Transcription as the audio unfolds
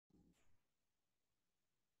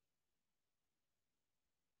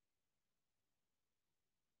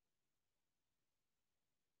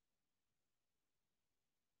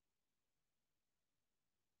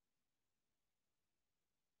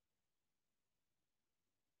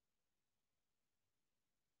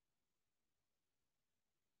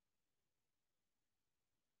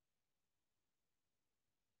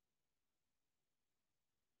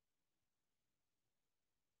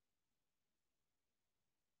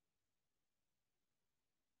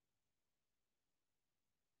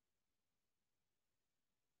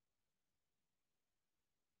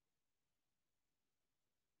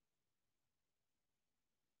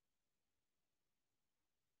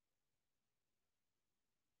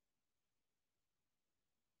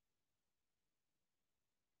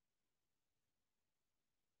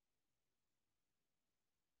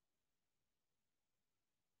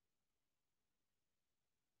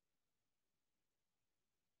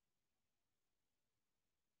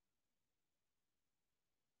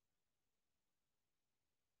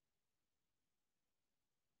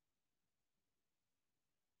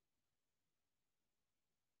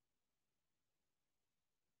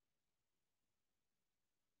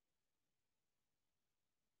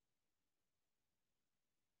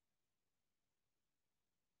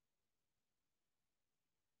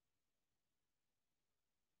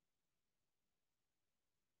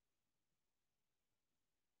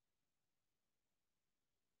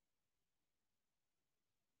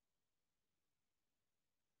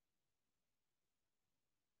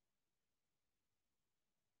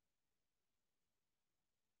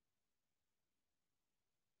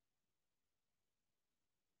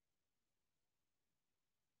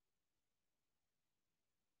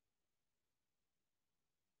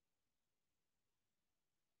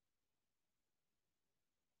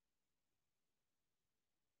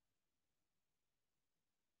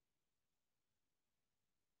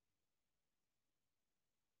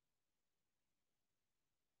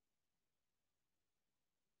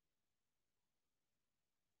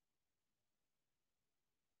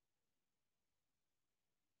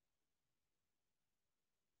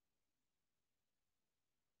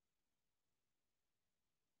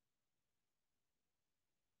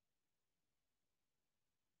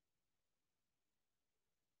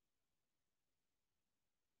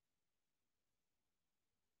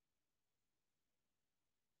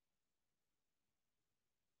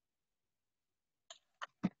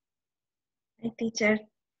Hi, teacher.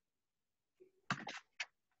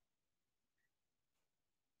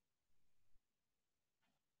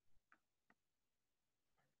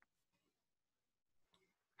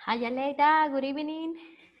 Hi, Aleida. Good evening.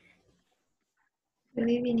 Good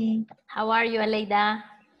evening. How are you, Aleida?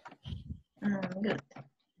 Good.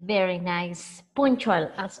 Very nice.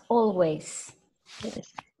 Punctual, as always.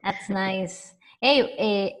 Yes. That's nice.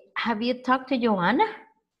 Hey, have you talked to Joanna?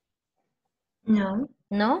 No.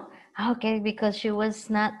 No? Okay, because she was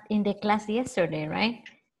not in the class yesterday, right?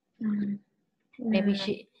 Mm, Maybe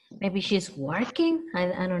no. maybe she's working. I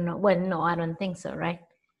don't know. Well, no, I don't think so, right?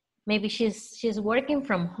 Maybe she's working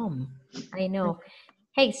from home. I know.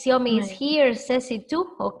 Hey, Xiaomi is Maybe. here. Ceci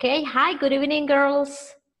too. Okay. Hi. Good evening,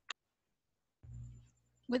 girls.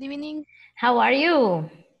 Good evening. How are you?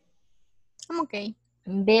 I'm okay.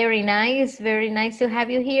 Very nice. Very nice to have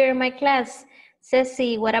you here in my class.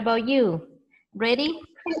 Ceci, what about you? Ready?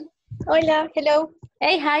 Hola, hello.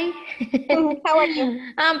 Hey, hi. How are you?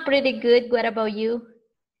 I'm pretty good. What about you?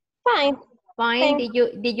 Fine. Fine. Thanks.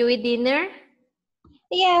 Did you eat dinner?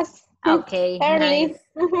 Yes. Okay, nice.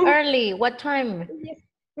 Early. Early. What time?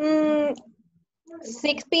 mm,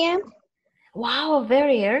 6 p.m. Wow,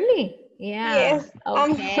 very early. Yeah. Yes.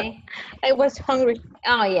 Okay. I was hungry.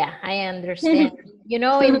 Oh yeah, I understand. You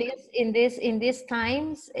know, in these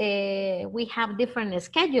times, we have different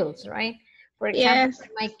schedules, right? For example, Yes. in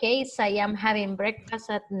my case, I am having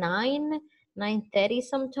breakfast at 9:30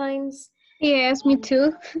 sometimes. Yes, me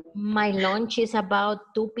too. My lunch is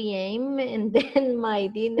about 2 p.m. and then my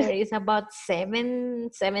dinner is about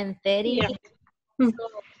 7:30. Yeah.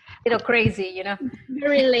 So, crazy, you know.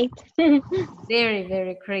 Very late. Very,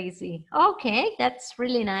 very crazy. Okay, that's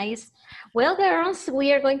really nice. Well, girls,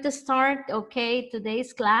 we are going to start, okay,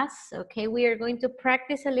 today's class. Okay, we are going to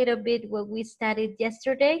practice a little bit what we studied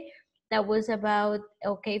yesterday. That was about,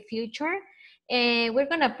 okay, future. And we're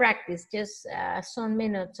going to practice just some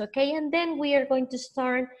minutes, okay? And then we are going to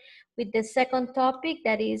start with the second topic,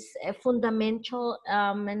 that is fundamental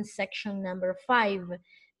and section number 5.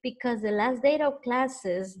 Because the last date of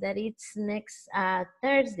classes, that it's next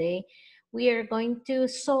Thursday, we are going to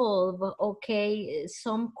solve, okay,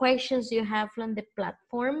 some questions you have from the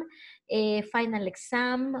platform, a final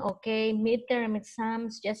exam, okay, midterm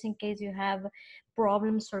exams, just in case you have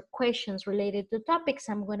problems or questions related to topics.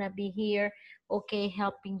 I'm gonna be here, okay,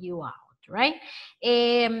 helping you out, right?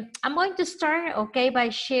 I'm going to start, okay, by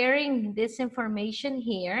sharing this information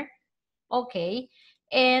here, okay,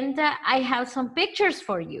 and I have some pictures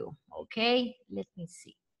for you, okay? Let me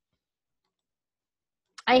see.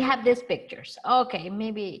 I have these pictures. Okay,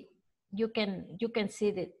 maybe you can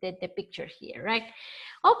see the picture here, right?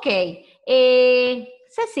 Okay,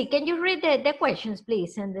 Ceci, can you read the questions,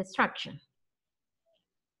 please, and the instruction?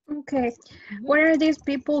 Okay. What are these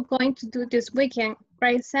people going to do this weekend?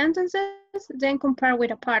 Write sentences, then compare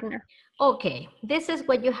with a partner. Okay, this is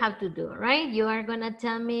what you have to do, right? You are gonna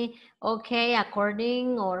tell me, okay,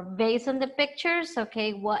 according or based on the pictures,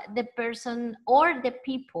 okay, what the person or the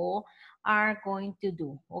people are going to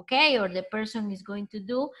do, okay, or the person is going to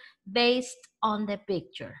do based on the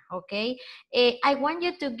picture, okay. I want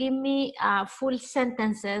you to give me full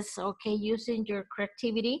sentences, okay, using your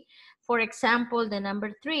creativity. For example, the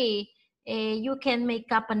number 3, you can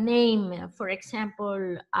make up a name. For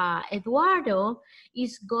example, Eduardo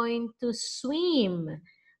is going to swim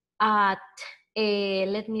at,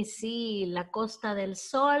 let me see, La Costa del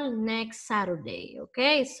Sol next Saturday,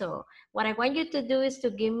 okay? So what I want you to do is to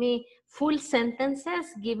give me full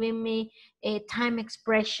sentences, giving me time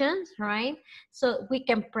expressions, right? So we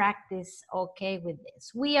can practice, okay, with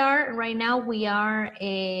this. Right now,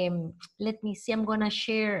 let me see, I'm gonna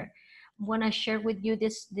share with you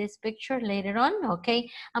this picture later on, okay?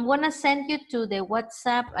 I'm gonna send you to the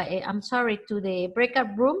WhatsApp, to the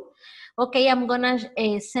breakout room. Okay, I'm gonna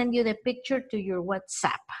send you the picture to your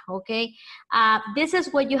WhatsApp, okay? This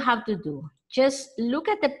is what you have to do. Just look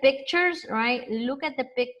at the pictures, right? Look at the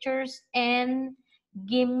pictures and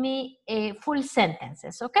give me full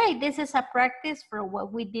sentences, okay? This is a practice for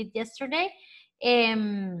what we did yesterday.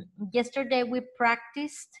 Yesterday we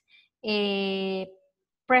practiced a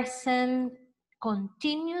present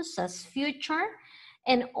continuous as future,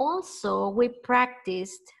 and also we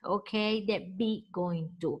practiced, okay, the be going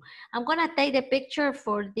to. I'm gonna take the picture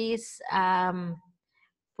for this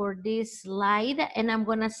slide, and I'm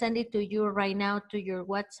gonna send it to you right now to your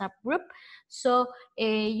WhatsApp group, so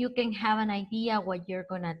you can have an idea what you're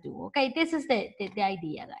gonna do. Okay, this is the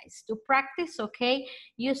idea, guys, to practice, okay,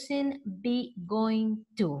 using be going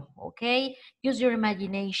to, okay? Use your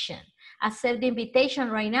imagination. Accept the invitation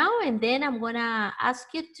right now, and then I'm gonna ask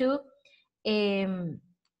you to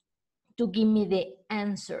to give me the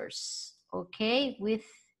answers, okay, with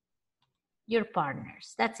your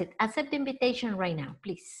partners. That's it. Accept the invitation right now,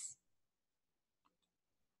 please.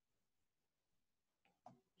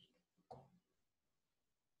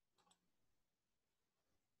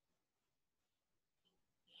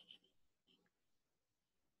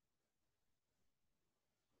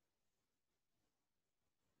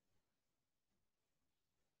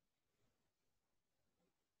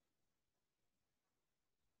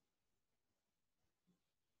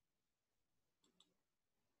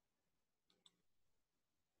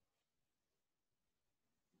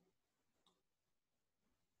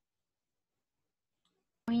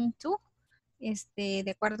 Going to, de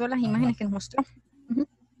acuerdo a las imágenes que nos mostró. Ujú.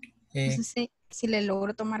 No sé si le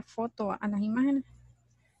logro tomar foto a las imágenes.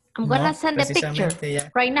 I'm gonna send a picture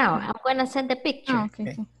right now. I'm gonna send a picture. Ah,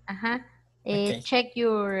 okay. Okay. Check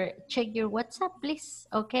your WhatsApp, please.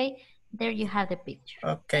 Okay, there you have the picture.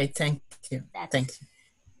 Okay, thank you. Thank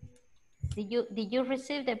you. Did you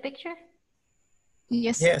receive the picture?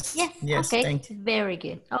 Yes. Yes. Okay. Thank you. Very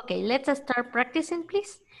good. Okay, let's start practicing,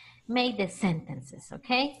 please. Make the sentences.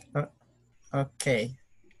 Okay. Okay.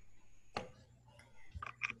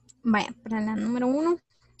 Vaya, para la número 1.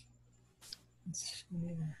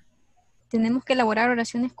 Tenemos que elaborar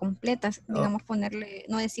oraciones completas, digamos, ponerle,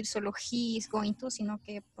 no decir solo he is going to, sino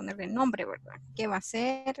que ponerle nombre, ¿verdad? ¿Qué va a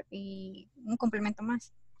ser? Y un complemento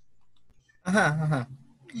más. Ajá.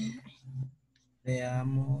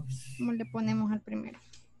 Veamos. ¿Cómo le ponemos al primero?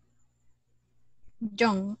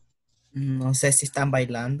 John. No sé si están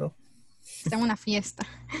bailando. Está en una fiesta.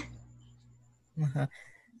 Ajá.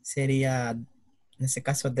 Sería, en ese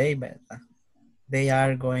caso, they, ¿verdad? They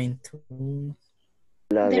are going to...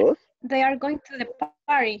 They are going to the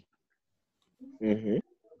party.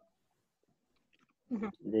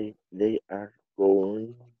 They are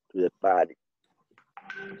going to the party.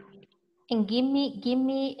 And give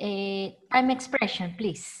me a time expression,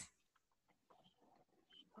 please.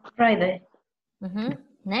 Friday.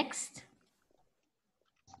 Next.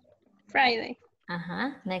 Friday.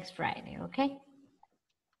 Next Friday, okay?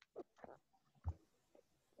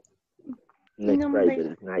 Next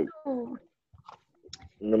Friday night.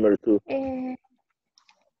 Number 2.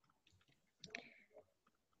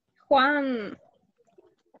 Juan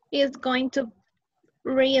is going to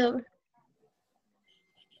read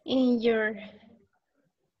in your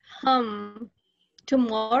home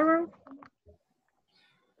tomorrow.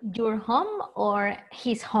 Your home or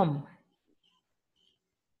his home?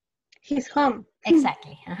 His home.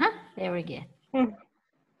 Exactly. Very good.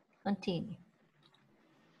 Continue.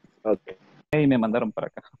 Okay. Y me mandaron para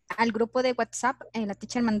acá. Al grupo de WhatsApp, la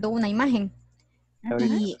teacher mandó una imagen.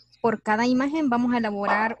 Y por cada imagen vamos a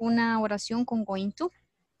elaborar una oración con going to.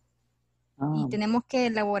 Y tenemos que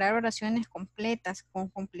elaborar oraciones completas, con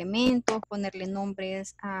complementos, ponerle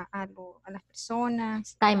nombres a las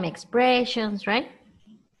personas. Time expressions, right?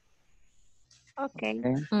 Okay.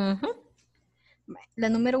 La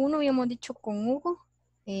número 1 habíamos dicho con Hugo.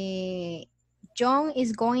 John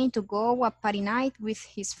is going to go a party night with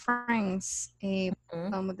his friends.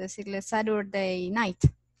 Vamos a decirle Saturday night.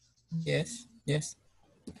 Yes.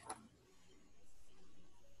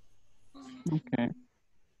 Okay.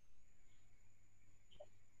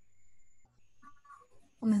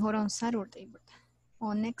 O mejor on Saturday, ¿verdad?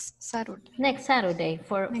 O next Saturday. Next Saturday.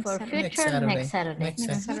 For future, next Saturday.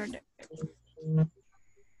 Next Saturday.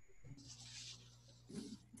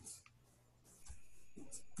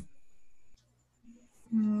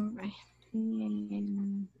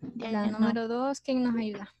 La número 2, ¿quién nos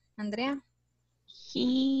ayuda? ¿Andrea?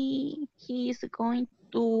 He is going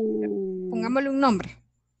to... Pongámosle un nombre.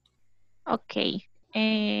 Okay.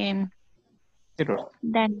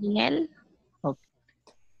 Daniel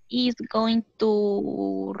is going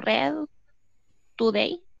to read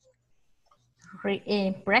today.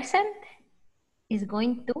 Present is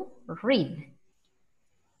going to read.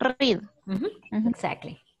 Read.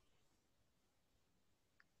 Exactly.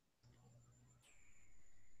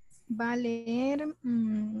 Va a leer,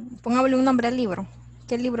 pongámosle un nombre al libro.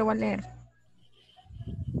 ¿Qué libro va a leer?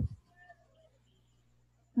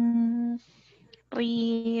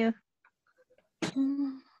 Read.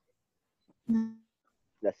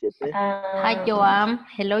 La 7. Hi, Joan.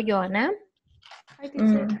 Hello, Joanna. Hi,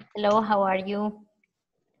 teacher. Hello, how are you?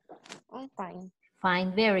 I'm fine.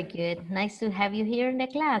 Fine, very good. Nice to have you here in the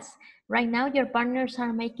class. Right now, your partners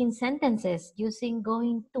are making sentences using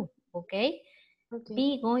going to, okay?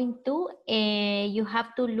 Be going to, you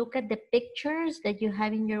have to look at the pictures that you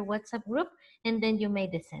have in your WhatsApp group, and then you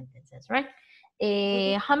make the sentences, right?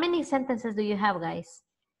 How many sentences do you have, guys?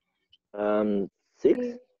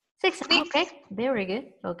 6. 6. Okay, very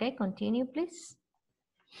good. Okay, continue, please.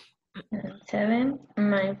 7.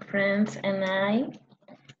 My friends and I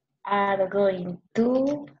are going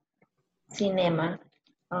to cinema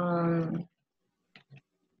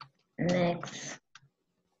next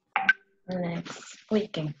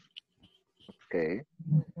weekend. Okay.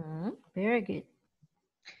 Very good.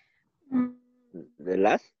 The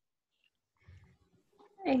last?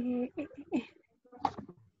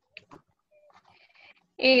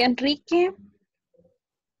 Enrique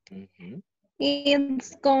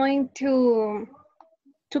is going to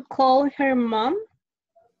call her mom.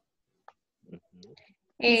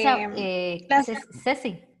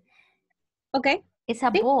 Ceci. Okay. It's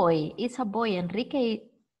a boy. It's a boy. Enrique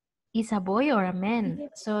is a boy or a man.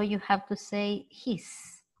 So you have to say his.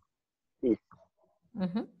 His.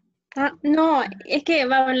 No, es que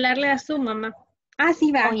va a hablarle a su mamá. Ah,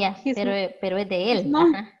 sí va. Oh, yeah, pero es de él.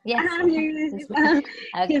 Yes.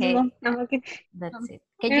 Okay. Okay. That's it.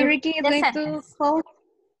 Enrique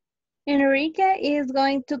is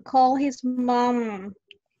going to call his mom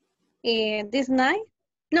this night.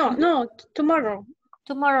 No, tomorrow.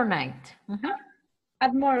 Tomorrow night.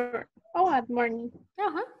 At morning.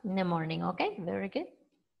 In the morning. Okay, very good.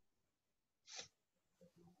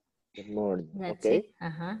 Good morning. That's okay. it.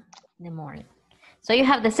 In the morning. So you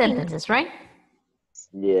have the sentences, right?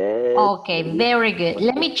 Yes. Okay, very good.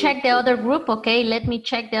 Let me check the other group, okay? Let me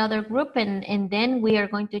check the other group and then we are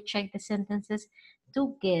going to check the sentences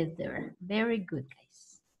together. Very good,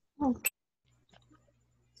 guys. Okay.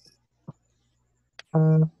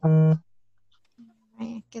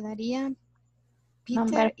 Quedaría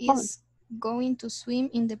Peter is going to swim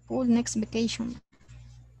in the pool next vacation.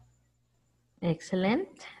 Excellent.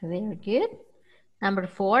 Very good. Number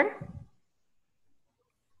 4.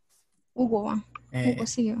 Hugo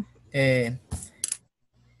siguió.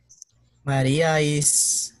 Maria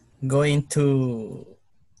is going to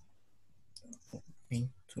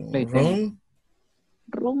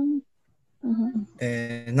room.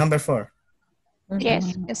 Number 4.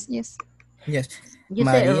 Yes. Yes. You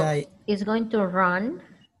Maria is going to run.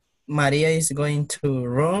 Maria is going to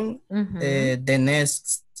run the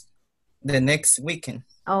next weekend.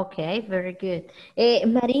 Okay, very good.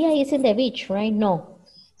 Maria is in the beach, right? No,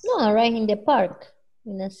 right in the park,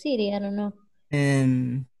 in the city. I don't know.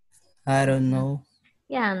 I don't know.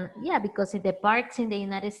 Yeah, because the parks in the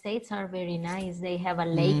United States are very nice. They have a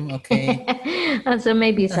lake. Okay. So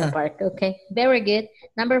maybe it's a park. Okay, very good.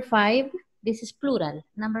 Number 5. This is plural.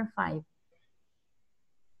 Number 5.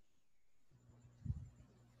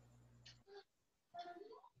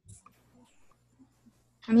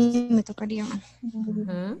 A mí me tocaría.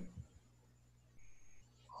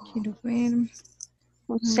 Quiero ver.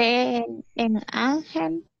 José en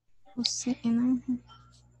Ángel.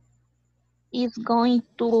 Is going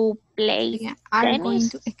to play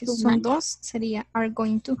tennis. Es que son dos, sería are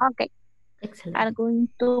going to. Okay. Excellent. Are going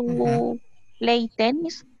to play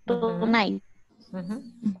tennis tonight.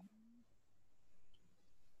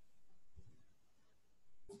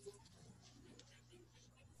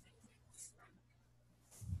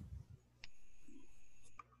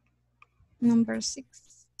 Number 6.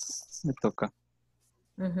 Me toca.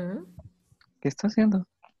 ¿Qué está haciendo?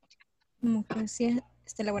 Como que si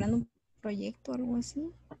está elaborando un proyecto o algo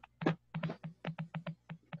así.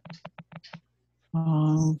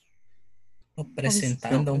 O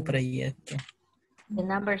presentando un proyecto. The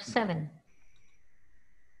number 7.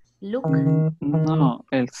 Look. No,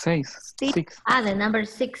 el 6. The number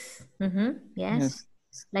 6. Yes.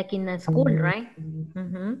 Like in a school, right?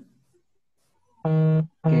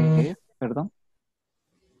 ¿Qué es? Perdón.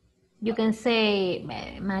 You can say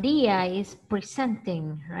Maria is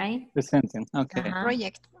presenting, right? Presenting, okay.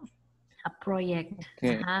 Project. A project.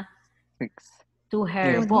 Okay. 6. To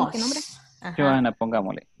her boss. Johanna,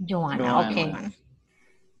 pongámosle. Johanna, okay.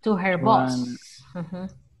 To her boss.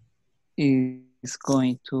 Is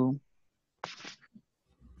going to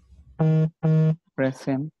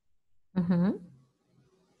present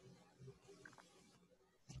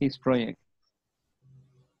his project.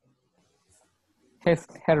 Her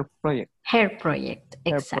project. Her project,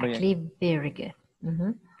 exactly. Project. Very good.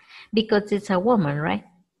 Because it's a woman, right?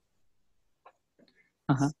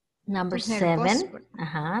 Number 7.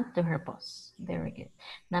 To her boss. Very good.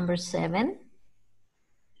 Number 7.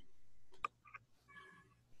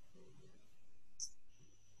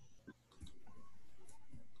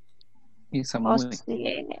 Is a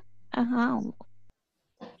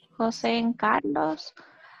José and Carlos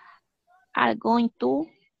are going to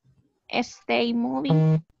stay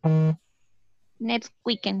movie next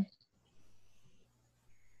weekend.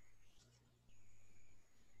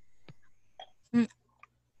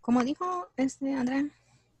 ¿Cómo dijo Andrea?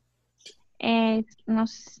 No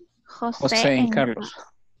sé, José José and and, Carlos.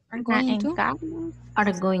 Are going and to? Carlos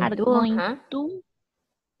Are going are to, going uh-huh. to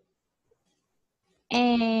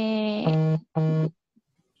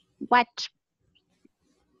watch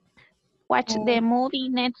the movie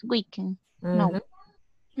next weekend. No.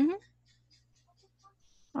 Mhm.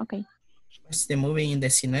 Okay. Watch the movie in the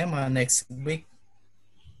cinema next week,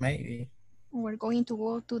 maybe. We're going to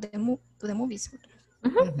go to the movies.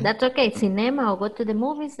 That's okay. Cinema or go to the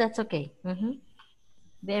movies, that's okay.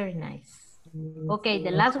 Very nice. Okay,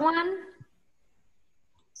 the last one.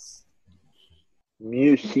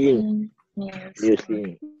 Museum.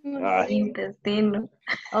 Museum. Intestino.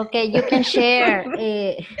 Okay, you can share.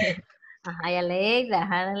 Ajá, ya leí,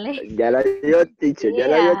 dale. Ya la dio, teacher. Ya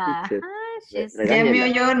la dio, Yeah, teacher. she's... Ya me Regáñela.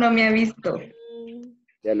 oyó, no me ha visto.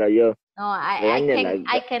 Ya la oyó. No, I Regáñela.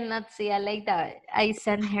 cannot see. I like that. I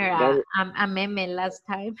sent her a meme last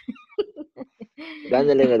time.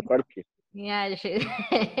 Gánele en el parque. Yeah, she...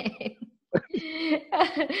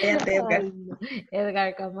 Cállate, Edgar. Ay, no.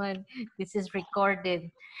 Edgar, come on. This is recorded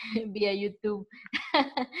via YouTube.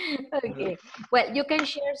 Okay. Well, you can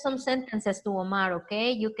share some sentences to Omar,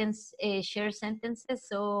 okay? You can share sentences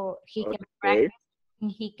so he can practice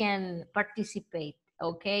and he can participate,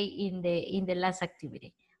 okay, in the last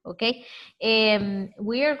activity. Okay,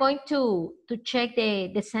 we are going to check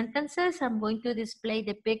the sentences. I'm going to display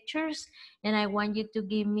the pictures and I want you to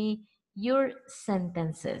give me your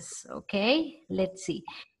sentences. Okay, let's see.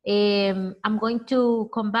 I'm going to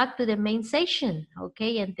come back to the main session.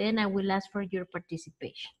 Okay, and then I will ask for your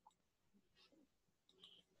participation.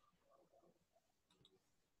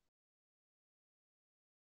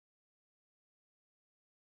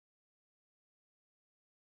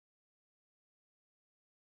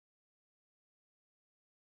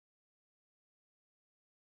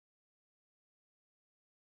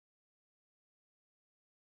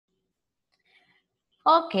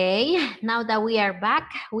 Okay, now that we are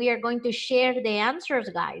back, we are going to share the answers,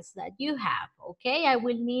 guys, that you have. Okay, I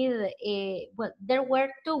will need well, there were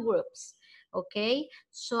two groups. Okay,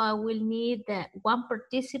 so I will need one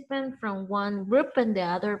participant from one group and the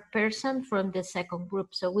other person from the second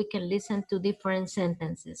group so we can listen to different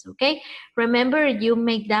sentences. Okay, remember you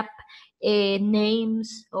make up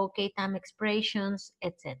names, okay, time expressions,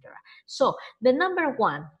 etc. So the number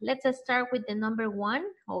one, let's start with the number one.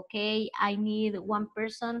 Okay, I need one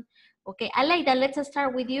person. Okay, Aleida, let's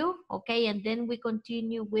start with you. Okay, and then we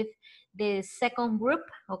continue with the second group.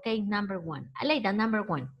 Okay, number one. Aleida, number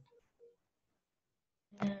one.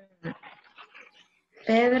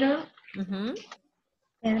 Pedro.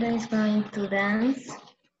 Pedro is going to dance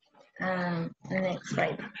next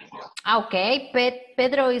Friday. Okay,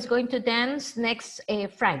 Pedro is going to dance next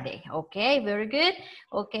Friday. Okay, very good.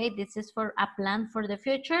 Okay, this is for a plan for the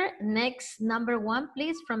future. Next, number one,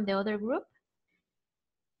 please, from the other group.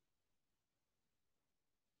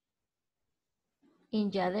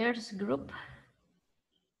 In Jader's group.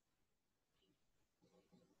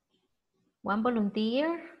 One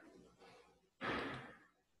volunteer.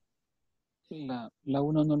 La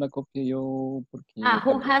uno no la copié yo porque...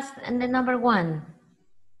 Who has the number one?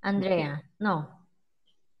 Andrea, no.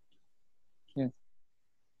 Yes.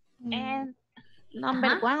 And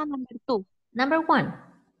number one or number two? Number one.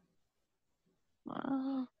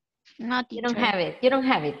 No, teacher. You don't have it. You don't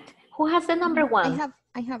have it. Who has the number one?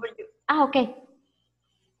 I have. Okay.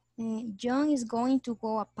 John is going to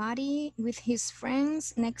go a party with his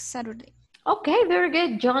friends next Saturday. Okay, very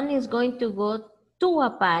good. John is going to go to a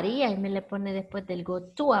party. Ahí me le pone después del go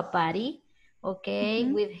to a party.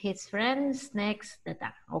 Okay, with his friends next.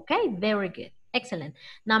 Okay, very good. Excellent.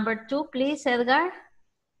 Number two, please, Edgar.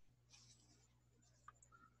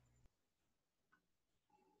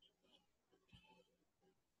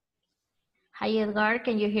 Hi, Edgar.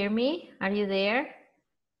 Can you hear me? Are you there?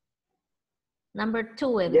 Number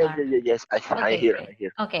two, Edgar. Yes. I hear.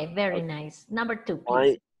 Okay, very nice. Number two,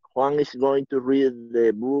 please. Juan is going to read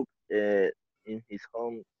the book in his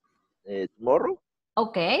home tomorrow.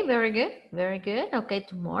 Okay, very good. Very good. Okay,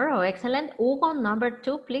 tomorrow. Excellent. Hugo, number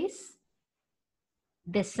two, please.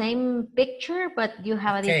 The same picture, but you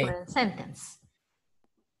have a different sentence.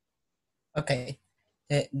 Okay.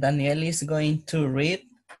 Daniel is going to read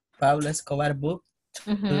Pablo Escobar book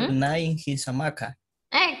tonight in his hamaca.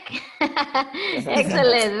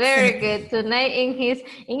 Excellent. Very good. Tonight in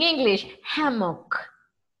English, hammock.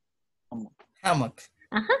 Hammock.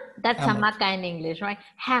 That's hamaca in English, right?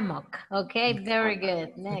 Hammock. Okay, very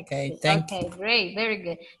good. Next. Okay, thank you. Great. Very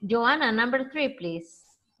good. Joanna, number three, please.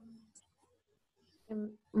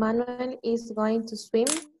 Manuel is going to swim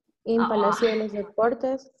in Palacio de los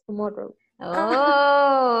Deportes tomorrow.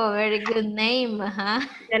 Oh, very good name. Huh?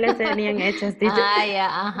 Ya les tenían hechas, teacher. Ah,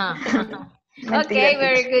 yeah, Mentira, Okay,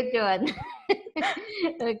 very teacher. good, Joanna.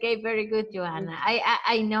 Okay, very good, Joanna.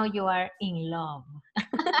 I know you are in love.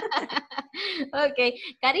 Okay,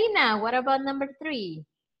 Karina, what about number 3?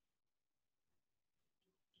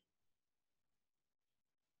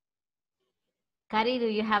 Kari, do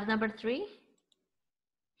you have number 3?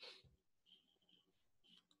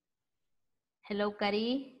 Hello,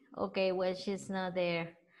 Kari. Okay, well, she's not there.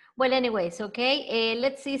 Well, anyways, okay.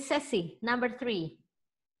 Let's see, Ceci, number 3.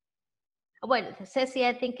 Well, Ceci,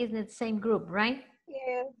 I think is in the same group, right?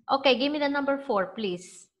 Yes. Okay, give me the number 4,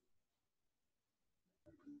 please.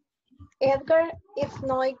 Edgar is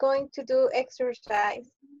not going to do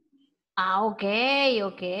exercise. Ah, okay,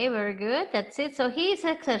 okay, very good. That's it. So he's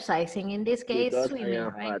exercising, in this case, because I swimming,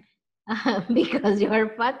 am right? fat. Because you're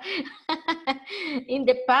fat. In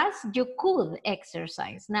the past, you could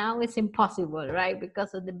exercise. Now it's impossible, right?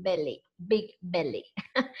 Because of the belly, big belly.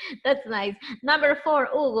 That's nice. Number 4,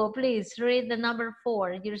 Hugo, please read the number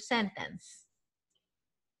 4, your sentence.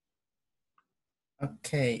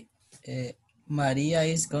 Okay. Maria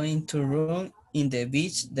is going to run in the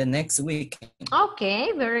beach the next weekend.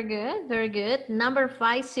 Okay, very good, very good. Number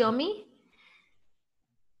 5, Xiaomi.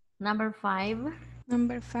 Number 5.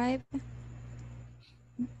 Number 5.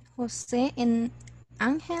 Jose and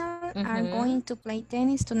Angel are going to play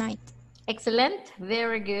tennis tonight. Excellent,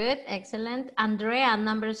 very good, excellent. Andrea,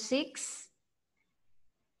 number 6.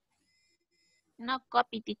 No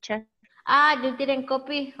copy, teacher. Ah, you didn't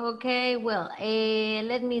copy? Okay, well,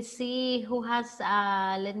 let me see who has,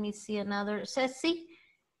 let me see another, Ceci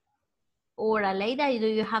or Aleida, do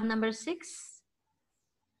you have number 6?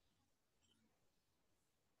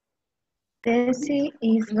 Tessie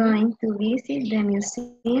is going to visit the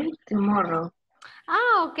museum tomorrow.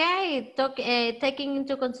 Ah, okay. Taking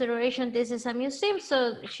into consideration this is a museum,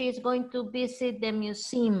 so she's going to visit the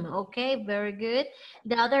museum. Okay, very good.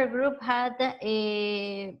 The other group had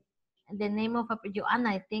the name of Joanna,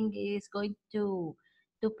 I think, is going to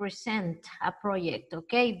present a project.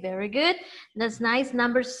 Okay, very good. That's nice.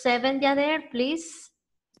 Number 7, there, please.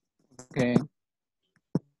 Okay.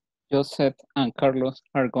 Joseph and Carlos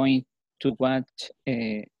are going to watch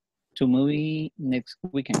two movie next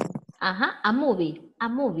weekend. A movie. A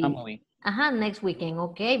movie. Next weekend.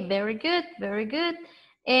 Okay, very good, very good.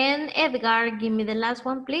 And Edgar, give me the last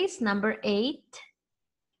one, please. Number 8.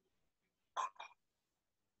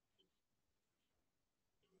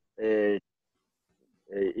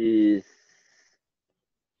 Is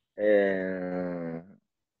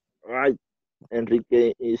right.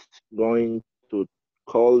 Enrique is going to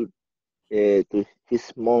call to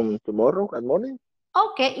his mom tomorrow at morning.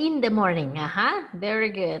 Okay, in the morning. Very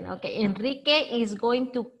good. Okay, Enrique is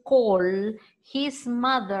going to call his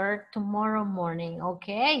mother tomorrow morning.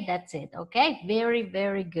 Okay, that's it. Okay, very,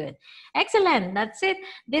 very good. Excellent. That's it.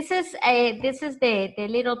 This is the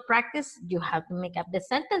little practice. You have to make up the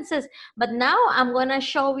sentences. But now I'm gonna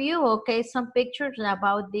show you, okay, some pictures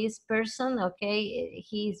about this person. Okay,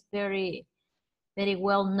 he's very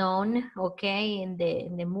well known, okay, in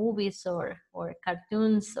the movies or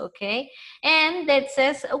cartoons, okay. And that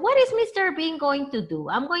says, what is Mr. Bean going to do?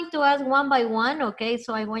 I'm going to ask one by one, okay.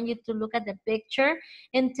 So I want you to look at the picture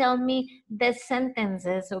and tell me the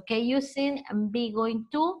sentences, okay, using be going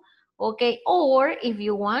to, okay. Or if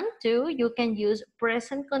you want to, you can use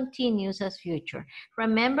present continuous as future.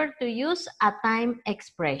 Remember to use a time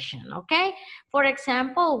expression, okay. For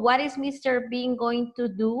example, what is Mr. Bean going to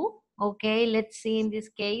do? Okay, let's see in this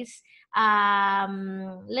case.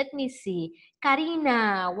 Let me see.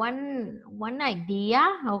 Karina, one idea.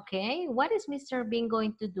 Okay, what is Mr. Bean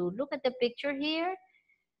going to do? Look at the picture here.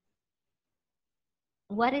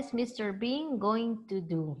 What is Mr. Bean going to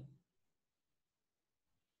do?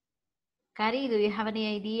 Kari, do you have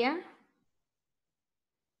any idea?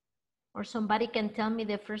 Or somebody can tell me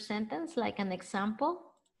the first sentence, like an example?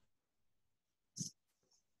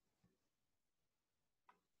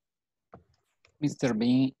 Mr.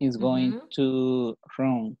 Bean is going to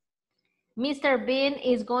run. Mr. Bean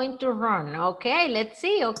is going to run. Okay, let's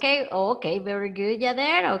see. Okay, okay, very good, yeah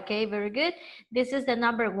there. Okay, very good. This is the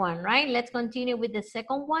number 1, right? Let's continue with the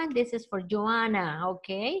second one. This is for Joanna.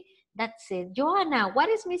 Okay, that's it. Joanna, what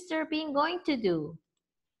is Mr. Bean going to do?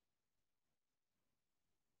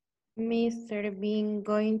 Mr. Bean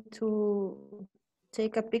going to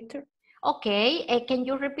take a picture. Okay, can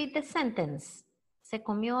you repeat the sentence? Se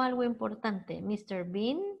comió algo importante. Mr.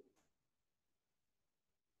 Bean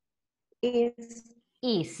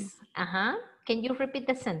is. Can you repeat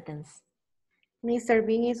the sentence? Mr.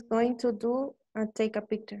 Bean is going to take a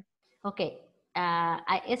picture. Okay,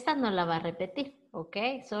 esta no la va a repetir,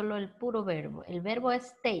 ¿ok? Solo el puro verbo. El verbo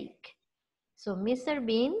es take. So, Mr.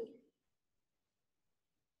 Bean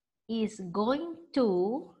is going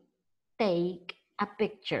to take a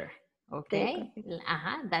picture. Okay,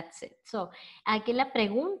 ajá, that's it. So, aquí la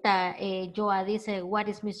pregunta, Joa dice, what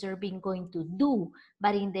is Mr. Bean going to do?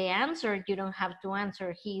 But in the answer, you don't have to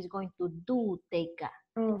answer, he is going to do take a.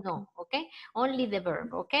 No, okay? Only the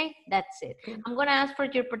verb, okay? That's it. I'm going to ask for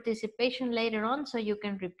your participation later on so you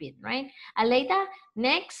can repeat, right? Aleida,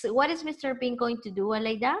 next, what is Mr. Bean going to do,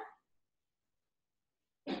 Aleida?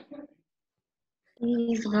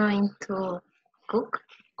 He's going to cook.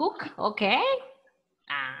 Cook, okay.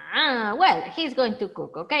 Well, he's going to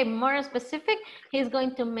cook, okay? More specific, he's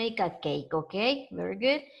going to make a cake, okay? Very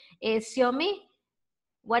good. Xiaomi,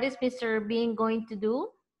 what is Mr. Bean going to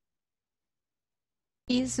do?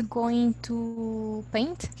 He's going to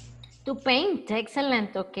paint. To paint,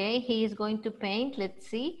 excellent, okay? He is going to paint, let's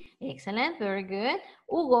see. Excellent, very good.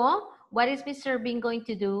 Hugo, what is Mr. Bean going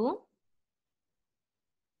to do?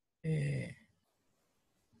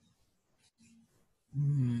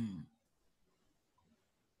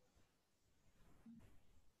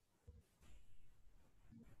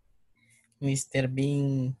 Mr.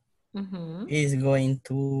 Bean is going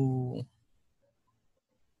to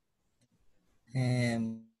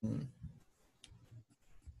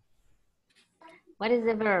what is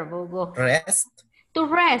the verb, Hugo? rest. To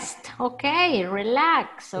rest, okay,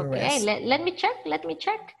 relax, okay. Rest. Let me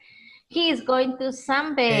check. He is going to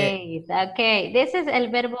sunbathe, okay. This is el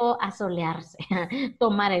verbo asolearse,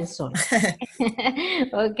 tomar el sol.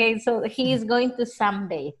 Okay, so he is going to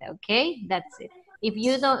sunbathe, okay, that's it. If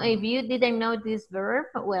you didn't know this verb,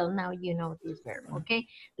 well, now you know this verb, okay.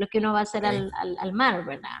 Lo que uno va a hacer al mar,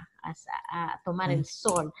 ¿verdad? A tomar el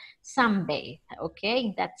sol, sunbathe,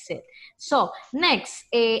 okay, that's it. So, next,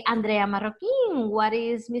 Andrea Marroquín, what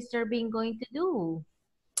is Mr. Bean going to do?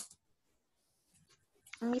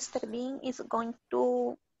 Mr. Bean is going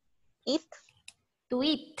to eat. To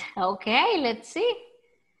eat, okay, let's see.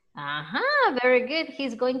 Very good.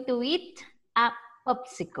 He's going to eat a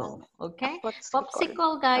popsicle, okay?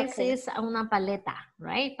 Popsicle, guys, okay. is una paleta,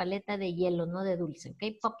 right? Paleta de hielo, no de dulce,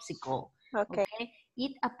 okay? Popsicle, Okay.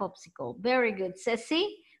 Eat a popsicle. Very good.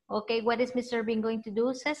 Ceci, okay, what is Mr. Bean going to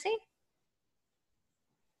do, Ceci?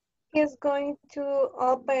 He's going to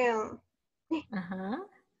open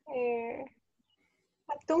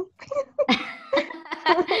atún.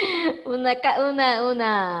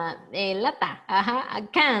 una lata, a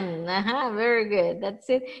can, very good, that's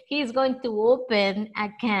it. He's going to open a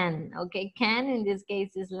can, okay, can in this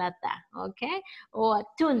case is lata, okay, or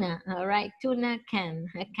tuna, all right, tuna can,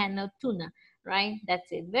 a can of tuna, right,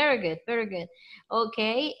 that's it, very good,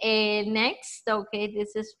 okay, next, okay,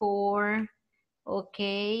 this is for,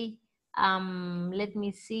 okay, let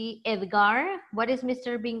me see, Edgar, what is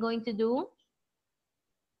Mr. Bean going to do?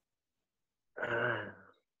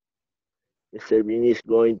 Mr. Bean is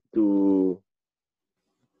going to,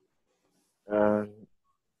 I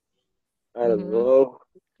don't know.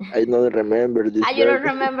 I don't remember this You verb.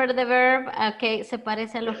 don't remember the verb? Okay, se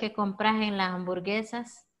parece a lo que compras en las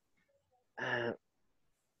hamburguesas.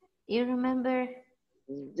 You remember?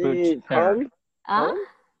 The comb?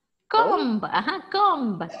 Comb,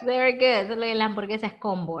 comb. Very good. La hamburguesa es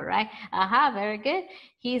combo, right? Very good.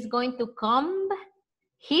 He's going to comb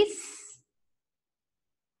his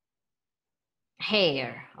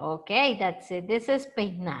hair. Okay, that's it. This is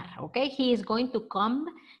peinar. Okay, he is going to comb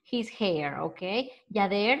his hair. Okay,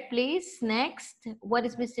 Yader, please. Next, what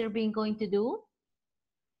is Mr. Bean going to do?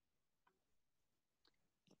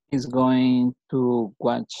 He's going to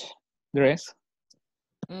wash dress.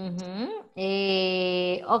 Okay,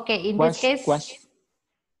 in this case, wash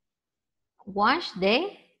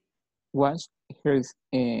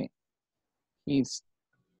his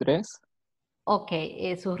dress.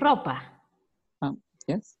 Okay, su ropa.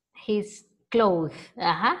 Yes. His clothes.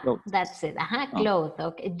 That's it. Clothes.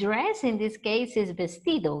 Okay. Dress in this case is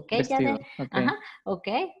vestido. Okay. Vestido. Okay.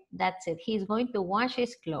 Okay. That's it. He's going to wash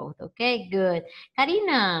his clothes. Okay. Good.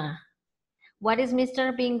 Karina, what is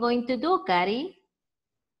Mr. Bean going to do, Kari?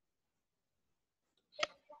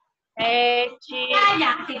 He's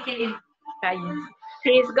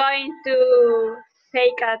going to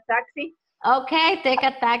take a taxi. Okay, take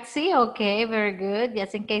a taxi. Okay, very good.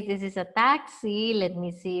 Just in case this is a taxi, let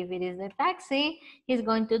me see if it is a taxi. He's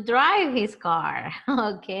going to drive his car.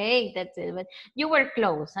 Okay, that's it. But you were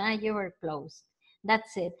close, huh? You were close.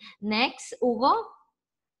 That's it. Next, Hugo.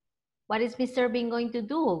 What is Mr. Bean going to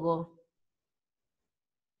do, Hugo?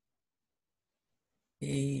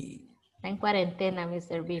 He Está en cuarentena,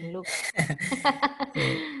 Mr. Bean, look.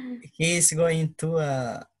 He's going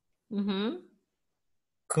to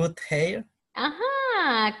cut hair.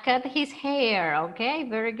 Cut his hair. Okay,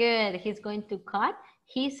 very good. He's going to cut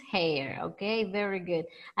his hair. Okay, very good.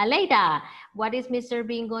 Aleida, what is Mr.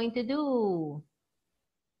 Bean going to do?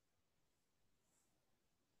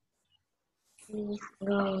 He's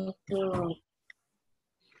going to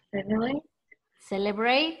celebrate.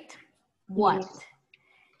 Celebrate what?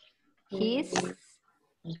 His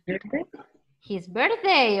birthday. His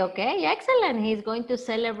birthday. Okay, excellent. He's going to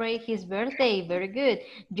celebrate his birthday. Very good.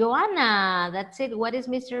 Joanna, that's it. What is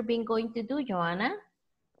Mr. Bean going to do, Joanna?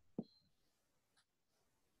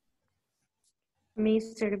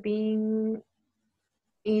 Mr. Bean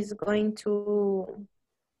is going to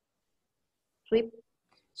sweep.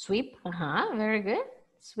 Sweep. Very good.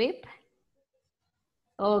 Sweep.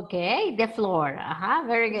 Okay, the floor.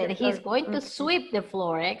 Very good. He's going to sweep the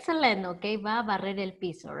floor. Excellent. Okay, va a barrer el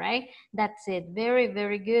piso, right? That's it. Very,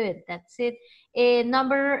 very good. That's it.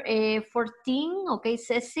 Number 14. Okay,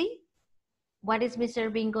 Ceci. What is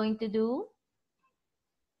Mr. Bean going to do?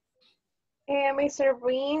 Mr.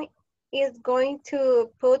 Bean is going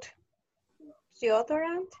to put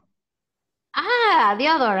deodorant.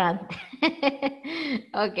 Deodorant.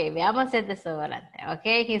 Okay, veamos el desodorante.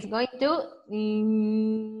 Okay, he's going to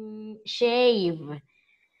shave.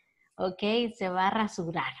 Okay, se va a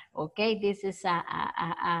rasurar. Okay, this is a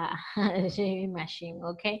shaving machine.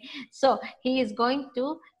 Okay, so he is going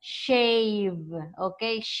to shave.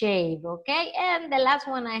 Okay, shave. Okay, and the last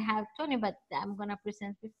one I have 20, but I'm gonna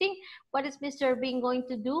present 15. What is Mr. Bean going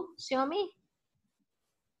to do, Xiaomi?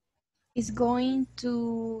 Is going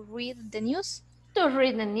to read the news. To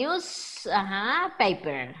read the news,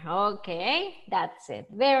 paper. Okay, that's it.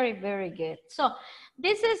 Very, very good. So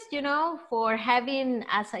this is, you know, for having,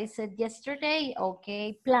 as I said yesterday,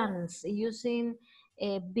 okay, plans using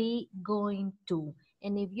be going to.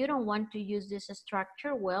 And if you don't want to use this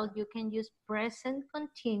structure, well, you can use present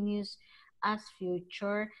continuous as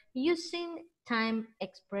future using time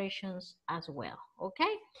expressions as well,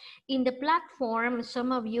 okay? In the platform,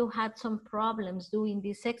 some of you had some problems doing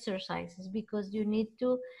these exercises because you need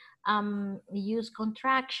to use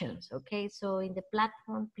contractions, okay? So in the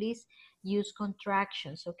platform, please use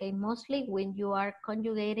contractions, okay? Mostly when you are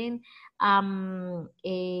conjugating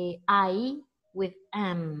a I with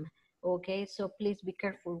am, okay? So please be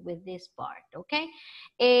careful with this part, okay?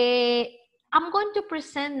 I'm going to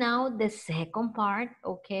present now the second part,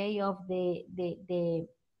 okay, of the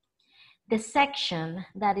section.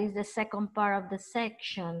 That is the second part of the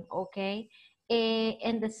section, okay?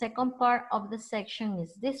 And the second part of the section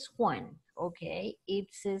is this one, okay? It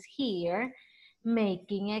says here,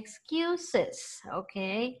 making excuses,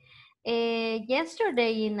 okay?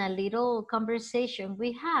 Yesterday in a little conversation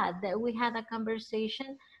we had a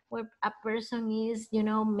conversation where a person is, you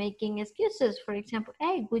know, making excuses. For example,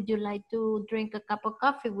 hey, would you like to drink a cup of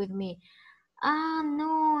coffee with me?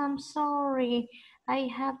 No, I'm sorry. I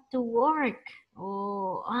have to work.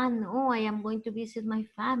 Oh, no, I am going to visit my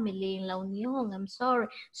family in La Unión. I'm sorry.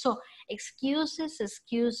 So excuses,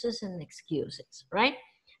 excuses, and excuses, right?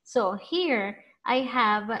 So here I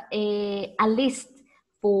have a list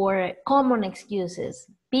for common excuses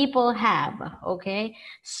people have, okay?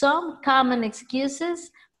 Some common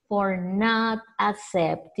excuses for not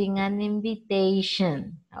accepting an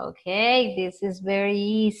invitation, okay? This is very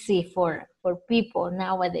easy for people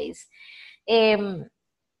nowadays.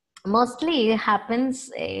 Mostly it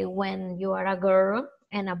happens when you are a girl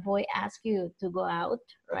and a boy asks you to go out,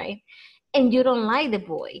 right? And you don't like the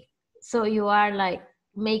boy. So you are like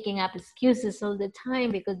making up excuses all the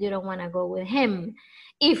time because you don't want to go with him.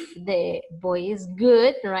 If the boy is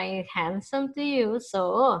good, right, handsome to you,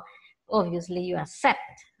 so obviously you accept,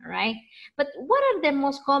 right? But what are the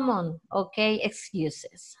most common, okay,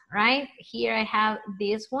 excuses, right? Here I have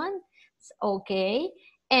this one, okay.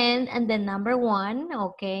 And the number one,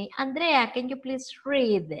 okay. Andrea, can you please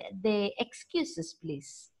read the excuses,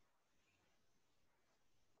 please?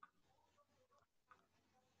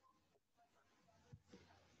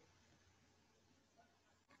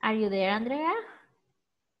 Are you there, Andrea?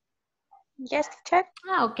 Yes, teacher.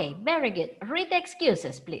 Okay, very good. Read the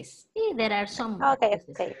excuses, please. See, there are some excuses.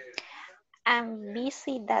 Okay. I'm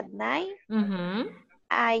busy that night.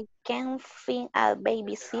 I can find a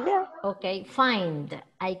babysitter. Okay, find.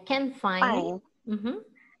 I can find.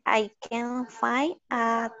 I can find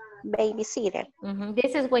a babysitter.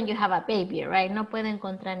 This is when you have a baby, right? No puede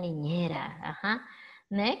encontrar niñera.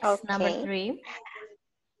 Next, number 3.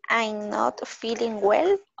 I'm not feeling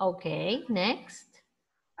well. Okay, next.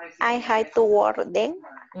 I had to work then.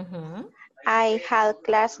 I had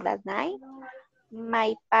class that night.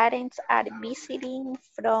 My parents are visiting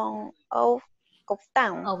from out of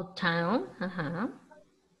town. Out town. Uh-huh.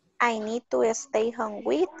 I need to stay home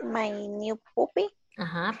with my new puppy.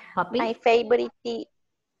 Uh-huh. Puppy. My favorite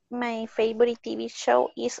TV show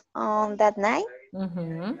is on that night.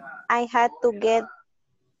 Mm-hmm. I had to get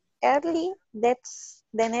early. That's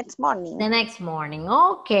the next morning. The next morning.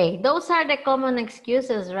 Okay, those are the common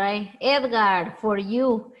excuses, right? Edgar, for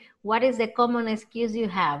you, what is the common excuse you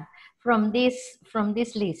have from this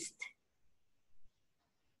list?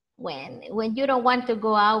 When you don't want to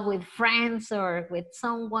go out with friends or with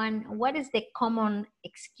someone, what is the common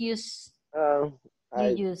excuse you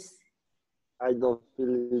use? I don't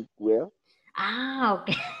feel well. Ah,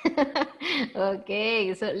 okay.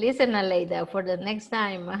 Okay, so listen, Aleida, for the next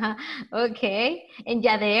time. Okay, and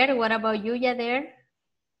Yader, what about you, Yader?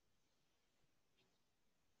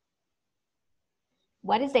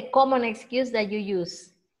 What is the common excuse that you use?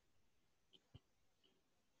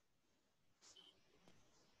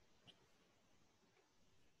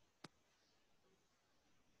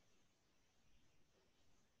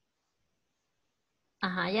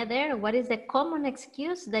 Yeah, there. What is the common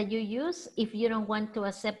excuse that you use if you don't want to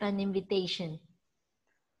accept an invitation?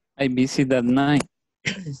 I'm busy that night.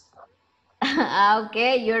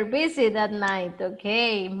 Okay, you're busy that night.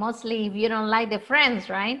 Okay, mostly if you don't like the friends,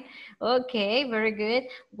 right? Okay, very good.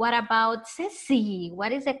 What about Ceci?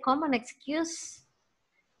 What is a common excuse,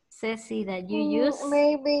 Ceci, that you use?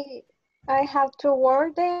 Maybe I have to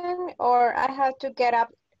work then, or I have to get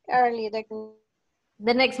up early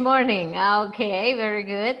the next morning. Okay, very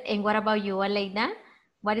good. And what about you, Aleida?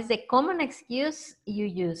 What is the common excuse you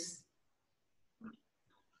use?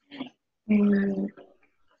 I'm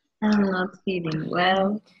not feeling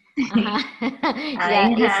well. Yeah,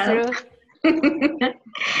 it's true.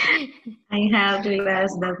 I have to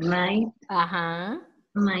rest that night. Uh-huh.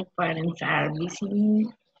 My parents are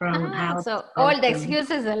visiting from out. So all the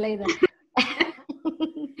excuses, Aleida.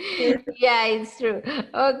 Yeah, it's true.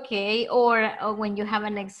 Okay, or when you have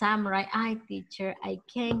an exam, right? Teacher, I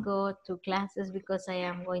can't go to classes because I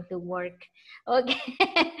am going to work. Okay.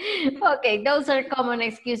 Okay, those are common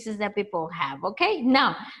excuses that people have. Okay,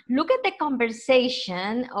 now look at the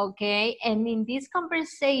conversation. Okay, and in this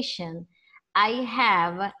conversation, I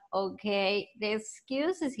have, okay, the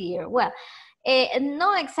excuses here. Well,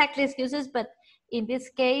 no exactly excuses, but in this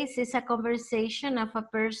case, it's a conversation of a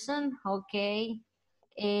person, okay,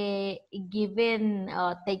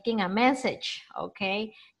 taking a message,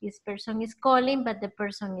 okay? This person is calling, but the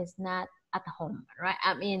person is not at home, right?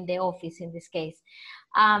 I'm in the office in this case.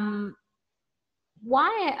 Why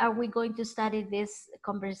are we going to study this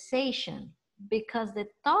conversation? Because the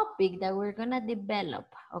topic that we're gonna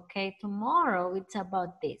develop, okay, tomorrow, it's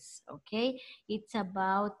about this, okay? It's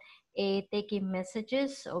about taking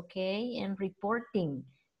messages, okay, and reporting.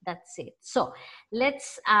 That's it. So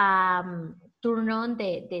let's turn on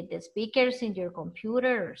the speakers in your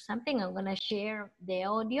computer or something. I'm gonna share the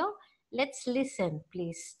audio. Let's listen,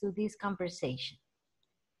 please, to this conversation.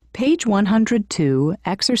 Page 102,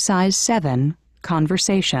 Exercise 7,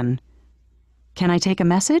 Conversation. Can I take a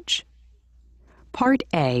message? Part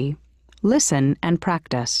A, listen and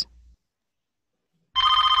practice.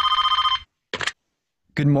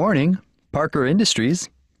 Good morning, Parker Industries.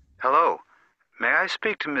 Hello. May I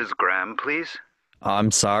speak to Ms. Graham, please? I'm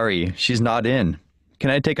sorry, she's not in. Can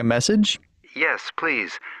I take a message? Yes,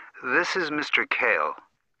 please. This is Mr. Kale.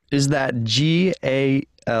 Is that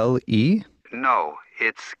G-A-L-E? No,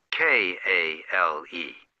 it's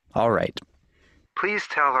K-A-L-E. All right. Please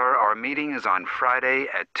tell her our meeting is on Friday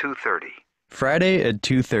at 2:30. Friday at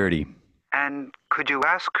 2:30. And could you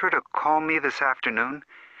ask her to call me this afternoon?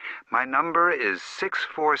 My number is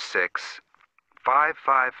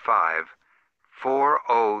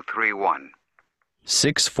 646-555-4031.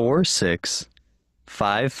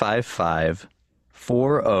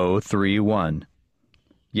 646-555-4031.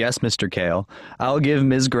 Yes, Mr. Kale. I'll give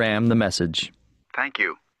Ms. Graham the message. Thank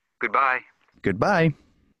you. Goodbye. Goodbye.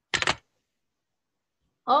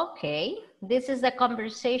 Okay, this is the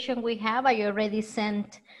conversation we have. I already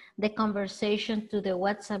sent the conversation to the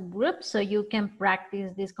WhatsApp group so you can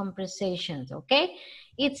practice these conversations, okay?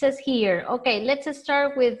 It says here, okay, let's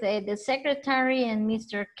start with the secretary and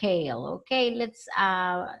Mr. Kale, okay? Let's,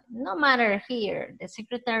 no matter here, the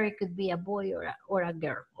secretary could be a boy or a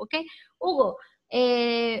girl, okay? Hugo,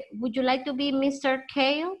 would you like to be Mr.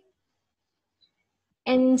 Kale?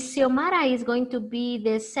 And Xiomara is going to be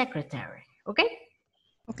the secretary, okay?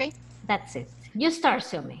 Okay. That's it. You start,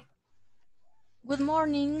 Xiaomi. Good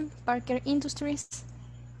morning, Parker Industries.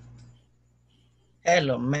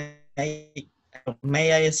 Hello, may I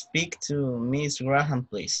speak to Miss Graham,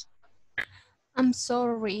 please? I'm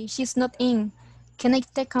sorry, she's not in. Can I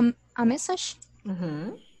take a message?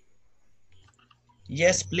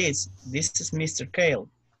 Yes, please. This is Mr. Kale.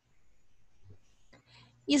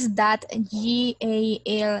 Is that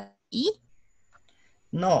G-A-L-E?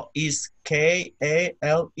 No, it's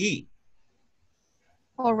K-A-L-E.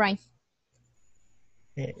 All right.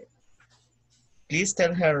 Please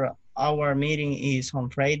tell her our meeting is on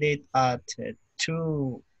Friday at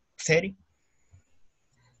 2:30.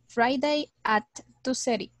 Friday at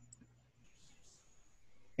 2:30.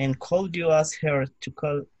 And could you ask her to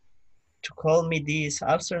call me this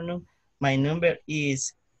afternoon? My number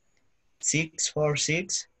is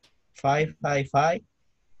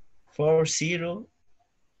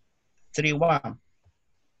 646-555-4031.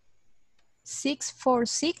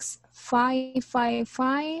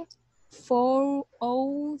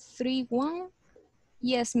 646-555-4031.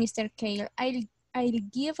 Yes, Mr. Kale. I'll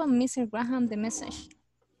give Mr. Graham the message.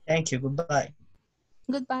 Thank you. Goodbye.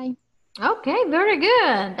 Goodbye. Okay, very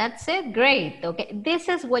good. That's it. Great. Okay, this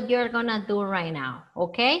is what you're gonna do right now.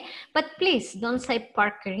 Okay, but please don't say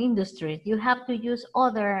Parker Industries. You have to use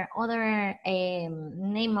other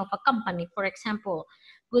name of a company. For example,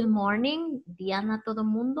 good morning, Diana Todo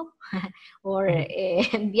Mundo, or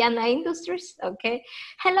Diana Industries. Okay.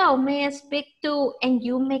 Hello, may I speak to? And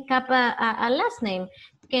you make up a last name.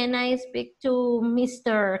 Can I speak to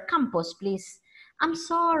Mr. Campos, please? I'm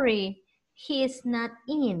sorry, he is not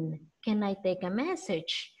in. Can I take a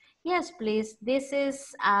message? Yes, please. This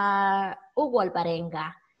is Hugo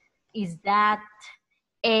Alvarenga. Is that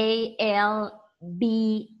Albarenga?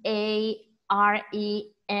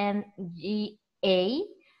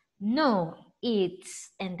 No,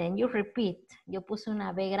 it's, and then you repeat. Yo puse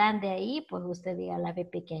una B grande ahí, pues usted diga la B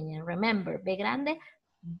pequeña. Remember, B grande,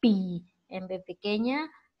 B. En B pequeña,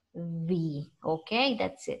 V. Okay,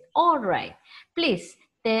 that's it. All right. Please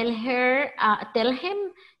tell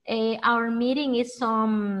him our meeting is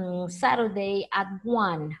on Saturday at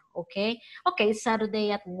 1. Okay. Okay,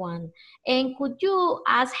 Saturday at 1. And could you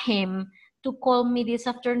ask him to call me this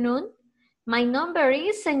afternoon? My number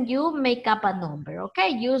is, and you make up a number, okay?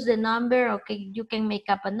 Use the number, okay? You can make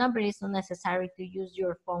up a number. It's not necessary to use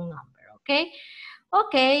your phone number, okay?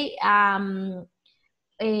 Okay, I'll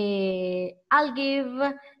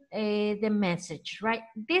give the message, right?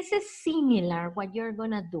 This is similar what you're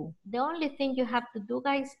gonna do. The only thing you have to do,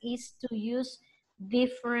 guys, is to use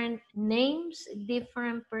different names,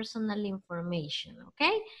 different personal information,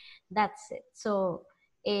 okay? That's it. So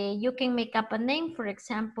you can make up a name, for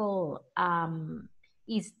example,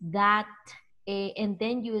 is that, and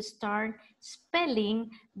then you start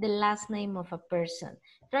spelling the last name of a person.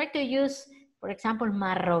 Try to use, for example,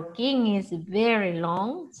 Marroquín is very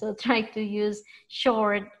long, so try to use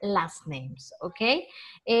short last names, okay?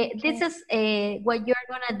 This is what you're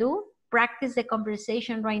gonna do. Practice the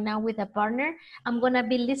conversation right now with a partner. I'm gonna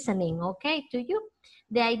be listening, okay, to you.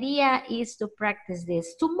 The idea is to practice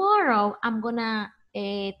this. Tomorrow, I'm gonna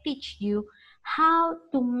teach you how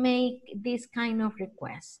to make this kind of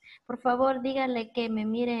requests. Por favor, dígale que me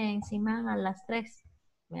mire encima a las 3.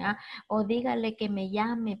 ¿verdad? O dígale que me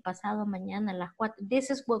llame pasado mañana a las 4. This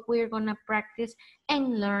is what we're going to practice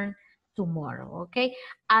and learn tomorrow, okay?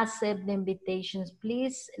 Accept the invitations,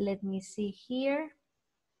 please. Let me see here.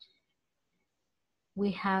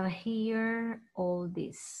 We have here all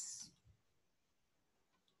this.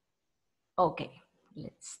 Okay,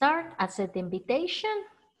 let's start. Accept the invitation.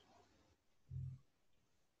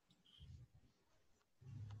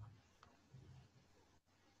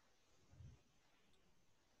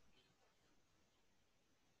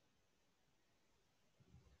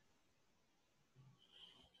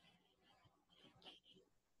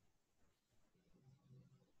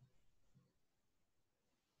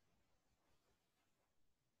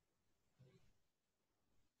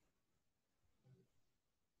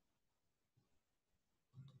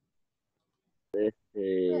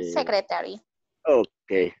 Secretary.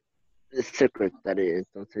 Ok, secretaria,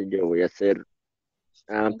 entonces yo voy a hacer,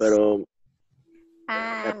 pero...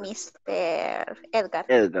 Mr. Edgar.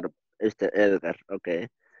 Edgar, ok.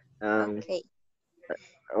 Okay.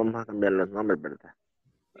 Vamos a cambiar los nombres, ¿verdad?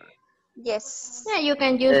 Yes. Yeah, you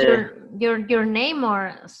can use your name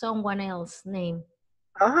or someone else's name.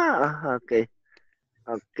 Ajá, ok.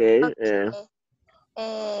 Okay.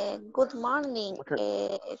 Good morning,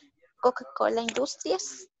 Coca-Cola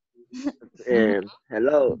Industries.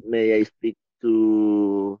 Hello, may I speak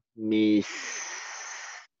to Miss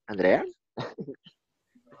Andrea?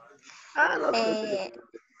 No.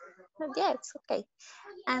 Yes, okay.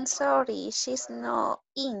 I'm sorry, she's not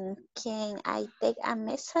in. Can I take a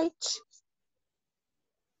message?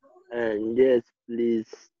 Yes, please.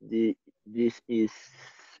 this is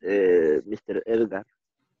Mr. Edgar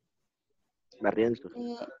Barrientos.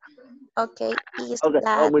 Okay, is Okay. Oh,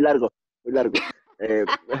 that muy largo, muy largo.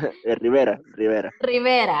 Rivera, Rivera.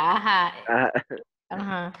 Rivera, ajá. Ajá.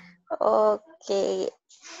 Ajá. okay?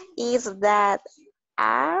 Is that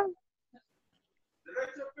R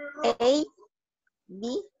A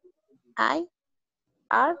B I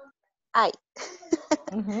R I?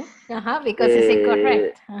 Ajá, because it's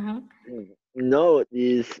incorrect. No,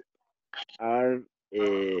 these are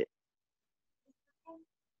uh,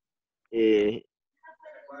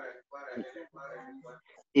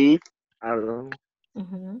 E R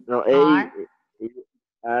no A R.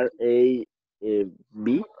 R A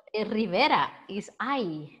B. Rivera is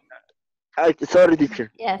I. Sorry,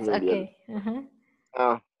 teacher. Yes, Me olvidé. okay.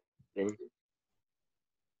 Ah, okay.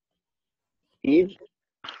 Y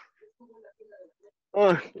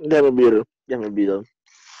ya me olvidó, ya me olvidó.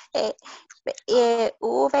 V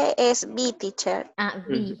es B, teacher.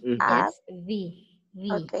 V, R, yes, V.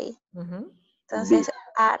 okay. B. Entonces,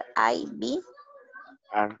 R I B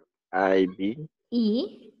R I B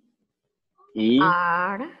E E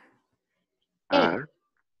R A. R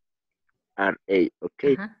R A.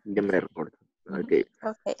 Okay, ya me recuerdo. Okay.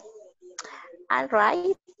 Okay. All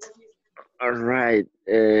right. All right.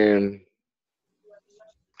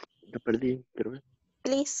 Lo perdí, creo.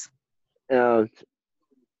 Please.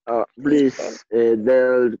 Please,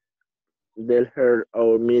 they'll hear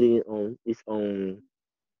our meeting is on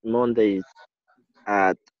Mondays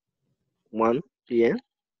at 1 p.m.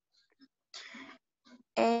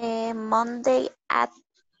 Monday at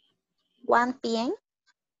 1 p.m.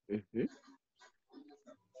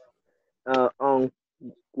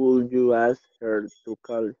 Could you ask her to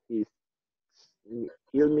call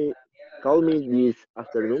me this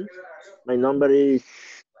afternoon? My number is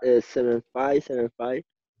 7575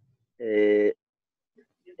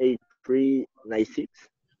 8396.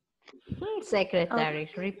 Secretary,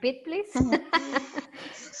 repeat please.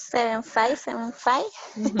 7575.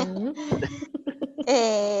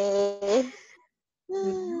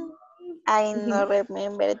 I don't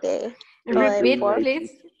remember the Repeat four.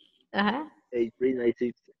 please.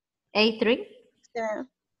 8396. 83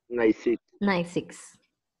 96.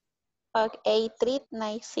 Okay,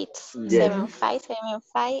 8396. Yes.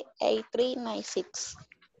 7575 8396.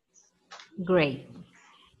 Great.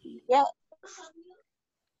 Yeah.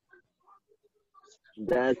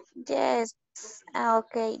 Yes.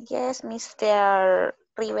 Okay. Yes, Mr.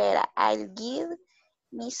 Rivera. I'll give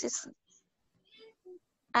Mrs.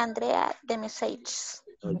 Andrea the message.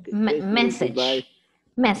 Okay. Message.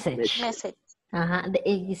 Message. Message. Ajá.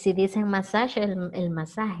 Y si dicen masaje, el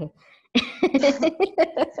masaje.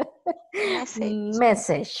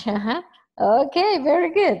 Message. Ajá. Okay,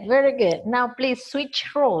 very good, very good. Now please switch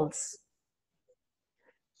roles.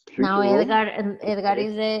 Now Edgar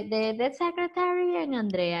is the secretary and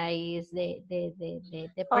Andrea is the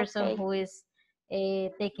person who is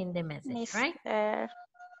taking the message, right?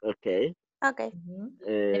 Okay. Okay.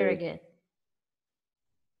 Very good.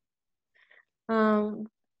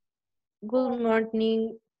 Good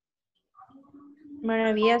morning,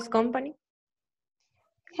 Maravillas Company.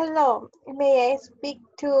 Hello, may I speak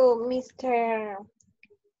to Mr.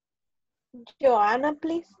 Joanna,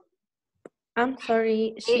 please? I'm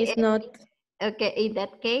sorry, she's not. Okay, in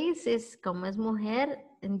that case, es como es mujer,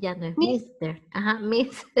 ya no es Miss. Mr. Ajá,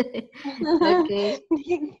 Miss. Okay.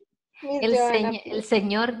 El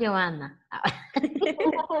señor Joana.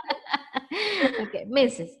 Okay,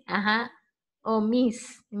 Mrs. Ajá. O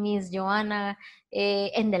Miss Joana.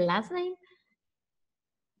 ¿En the last name?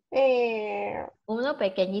 Uno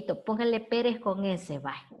pequeñito, póngale Pérez con S,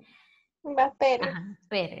 va. Va Pérez. Ajá,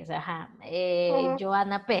 Pérez, ajá.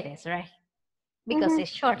 Joana Pérez, right? Because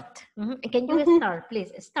it's short. Can you start,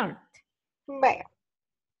 please? Start. Vaya.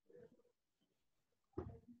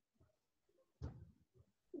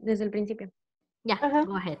 Desde el principio. Yeah,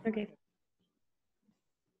 go ahead. Okay.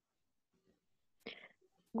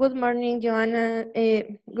 Good morning, Joanna.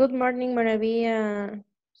 Good morning, Maravilla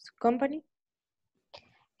Company.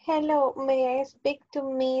 Hello, may I speak to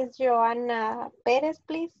Miss Joanna Perez,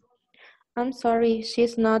 please? I'm sorry,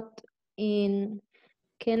 she's not in.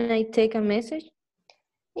 Can I take a message?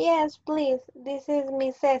 Yes, please. This is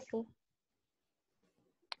Miss Ceci.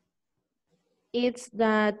 It's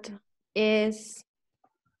that S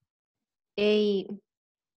A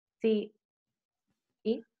C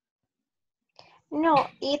E. No,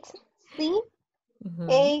 it's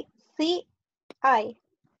C-A-C-I.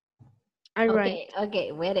 All right. right.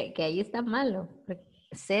 Okay, wait, que ahí está malo.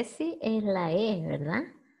 Ceci es la E, ¿verdad?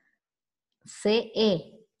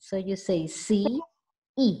 C-E. So you say C-E.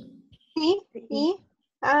 C-E.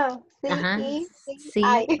 C-I.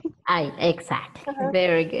 Exactly.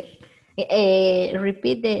 Very good.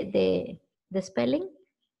 Repeat the spelling.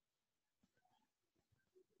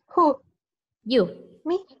 Who? You.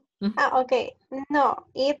 Me? Okay. No,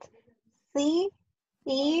 it's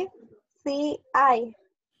C-E-C-I.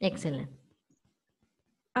 Excellent.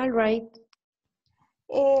 All right.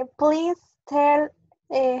 Please tell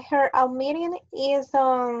her our meeting is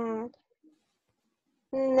on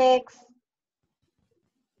next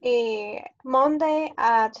Monday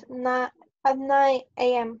at 9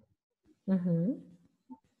 a.m.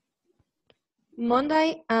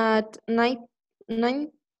 Monday at 9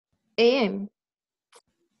 a.m.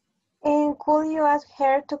 And could you ask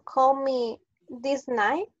her to call me this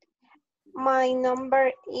night? My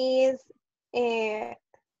number is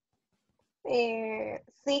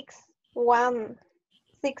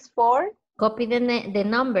 6164. Copy the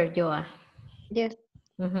number, Joa. Yes.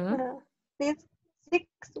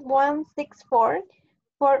 6164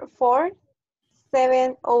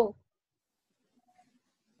 4470.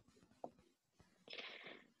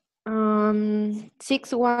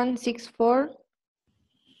 6164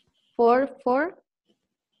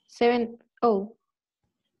 4470.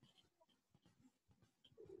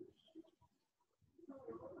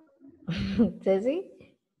 Ceci?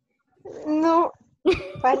 No,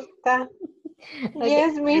 falta.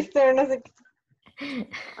 Yes, mister, no sé qué.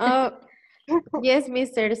 Yes,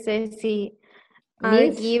 Mr. Ceci.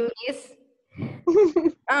 Miss?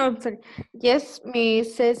 I'm sorry. Yes,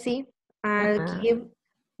 Miss Ceci. I'll give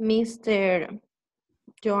Mr.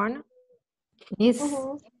 Joanna.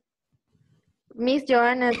 Miss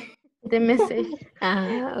Joanna the message.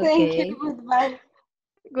 Okay. Thank you. Goodbye.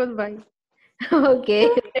 Goodbye. Okay.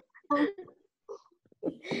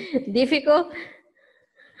 Difficult?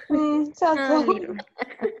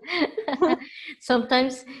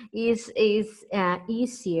 Sometimes it's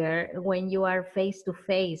easier when you are face to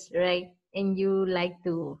face, right? And you like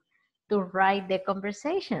to write the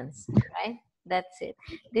conversations, right? That's it.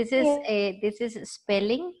 This is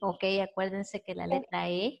spelling, okay? Acuérdense que la letra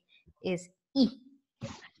E es I.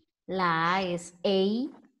 La A es A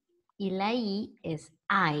y la I es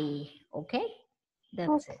I, okay?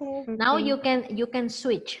 That's it. Now you can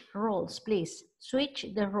switch roles, please. Switch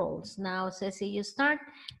the roles. Now, Ceci, you start,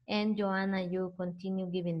 and Joanna, you continue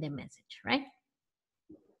giving the message, right?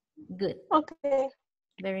 Good. Okay.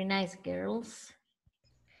 Very nice, girls.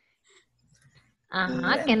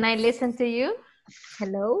 Can I listen to you?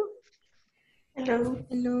 Hello? Hello.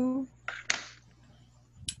 Hello.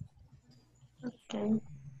 Okay.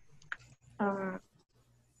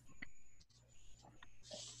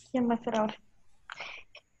 ¿Quién va a hacer ahora?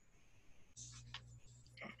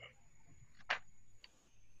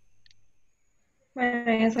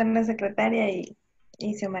 Bueno, yo soy la secretaria y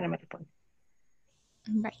Xiomara me responde.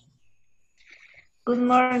 Bye. Good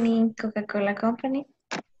morning, Coca-Cola Company.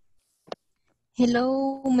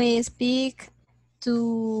 Hello, may I speak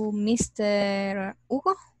to Mr.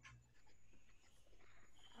 Hugo?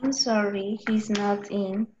 I'm sorry, he's not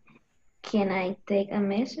in. Can I take a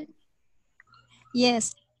message?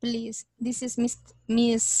 Yes, please. This is Miss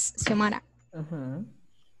Xiomara.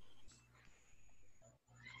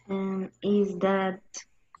 Is that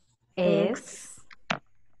Es.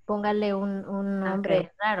 Póngale un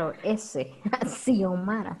nombre raro. S.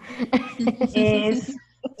 Xiomara.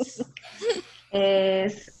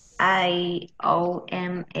 Es I-O-M-A-R-A?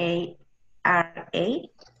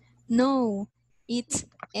 No, it's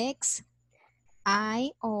X-I-O-M-A-R-A.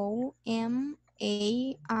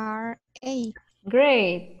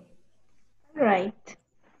 Great. Right.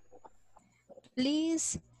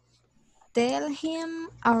 Please tell him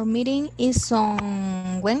our meeting is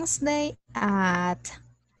on Wednesday at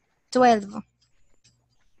 12.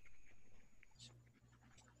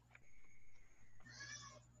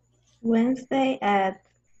 Wednesday at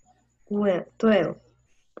 12.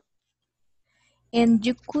 And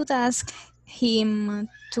you could ask him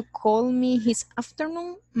to call me his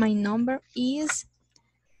afternoon. My number is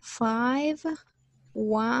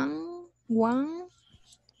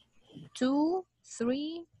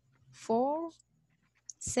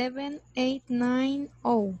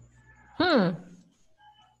 511-234-7890.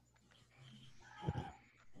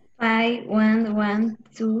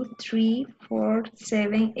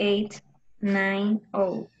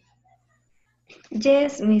 511-234-7890.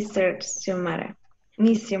 Yes, Mr. Xiomara.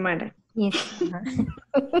 Miss Xiomara. Yes.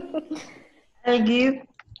 I'll give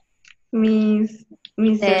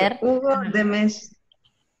Mr. Hugo the message.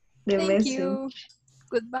 Thank you.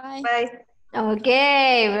 Goodbye. Bye.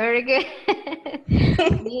 Okay, very good.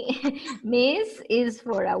 Miss is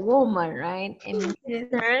for a woman, right? And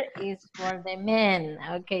Mr. is for the man.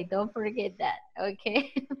 Okay, don't forget that.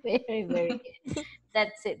 Okay, very, very good.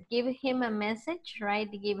 That's it. Give him a message, right?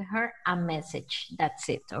 Give her a message. That's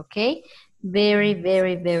it, okay? Very,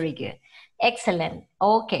 very, very good. Excellent.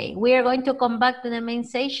 Okay, we are going to come back to the main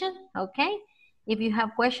session, okay? If you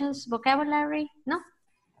have questions, vocabulary, no?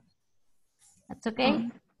 That's okay?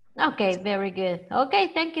 Okay, very good.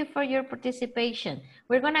 Okay, thank you for your participation.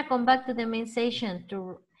 We're gonna come back to the main session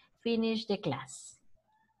to finish the class.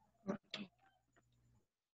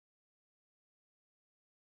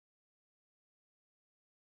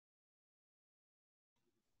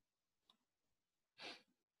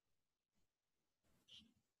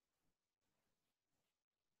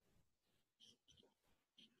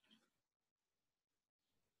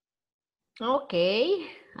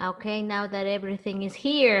 Okay, now that everything is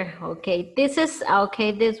here, okay, this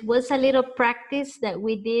was a little practice that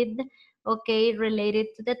we did, okay, related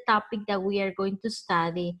to the topic that we are going to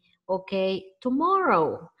study, okay,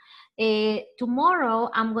 tomorrow. Tomorrow,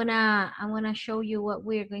 I'm gonna show you what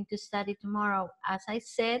we're going to study tomorrow. As I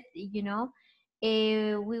said, you know,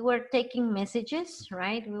 we were taking messages,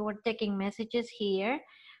 right? We were taking messages here,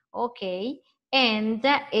 okay. And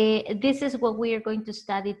this is what we are going to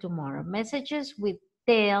study tomorrow. Messages with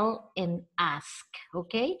tell and ask,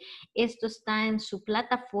 ¿ok? Esto está en su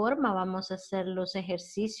plataforma. Vamos a hacer los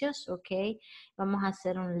ejercicios, ¿ok? Vamos a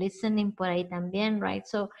hacer un listening por ahí también, right?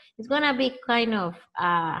 So it's going to be kind of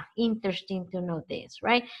interesting to know this,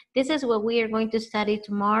 right? This is what we are going to study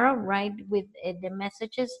tomorrow, right? With the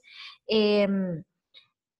messages.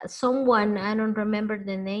 Someone, I don't remember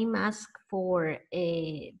the name, asked for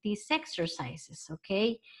these exercises,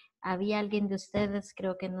 okay? Había alguien de ustedes,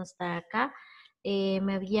 creo que no está acá,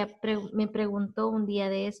 me preguntó un día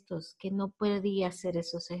de estos que no podía hacer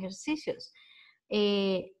esos ejercicios.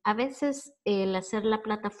 A veces el hacer la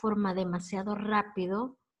plataforma demasiado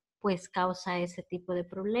rápido, pues causa ese tipo de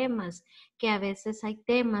problemas, que a veces hay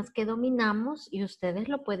temas que dominamos y ustedes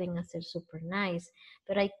lo pueden hacer super nice,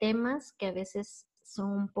 pero hay temas que a veces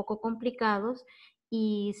son un poco complicados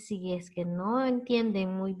y si es que no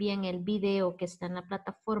entienden muy bien el video que está en la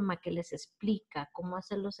plataforma que les explica cómo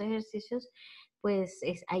hacer los ejercicios, pues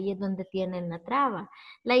ahí es donde tienen la traba.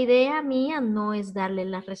 La idea mía no es darle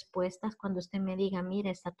las respuestas cuando usted me diga, mira,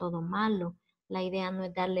 está todo malo. La idea no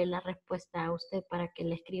es darle la respuesta a usted para que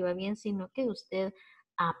le escriba bien, sino que usted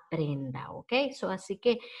aprenda, ¿ok? Así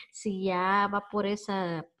que si ya va por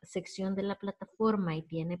esa sección de la plataforma y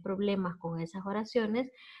tiene problemas con esas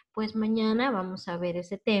oraciones, pues mañana vamos a ver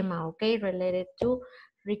ese tema, ¿ok? Related to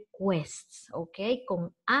requests, ¿ok?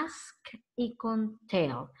 Con ask y con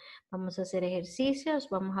tell. Vamos a hacer ejercicios,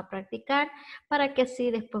 vamos a practicar para que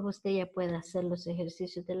así después usted ya pueda hacer los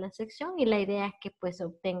ejercicios de la sección y la idea es que pues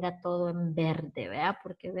obtenga todo en verde, ¿verdad?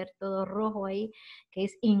 Porque ver todo rojo ahí que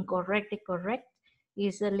es incorrecto y correct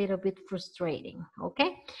is a little bit frustrating,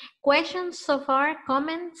 okay? Questions so far,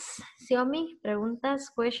 comments, Xiaomi, preguntas,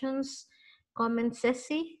 questions, comments,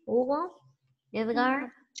 Ceci, Hugo,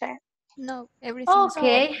 Edgar? No, everything's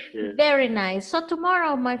Okay, Yes. very nice. So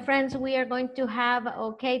tomorrow, my friends, we are going to have,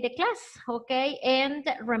 okay, the class, okay? And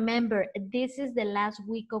remember, this is the last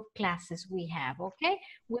week of classes we have, okay?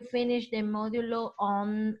 We finish the modulo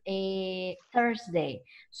on a Thursday.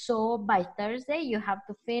 So by Thursday, you have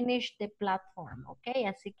to finish the platform, okay?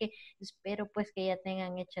 Así que espero pues que ya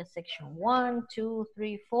tengan hecha section 1, 2,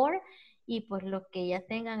 3, 4. Y pues lo que ya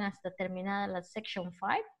tengan hasta terminada la section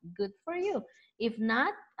 5, good for you. If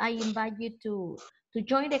not, I invite you to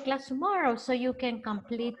join the class tomorrow so you can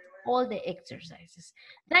complete all the exercises.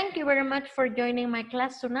 Thank you very much for joining my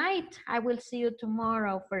class tonight. I will see you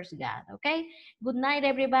tomorrow, first God, okay? Good night,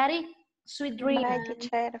 everybody. Sweet dreams. Bye,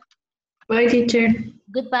 teacher. Bye, teacher.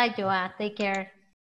 Goodbye, Joa. Take care.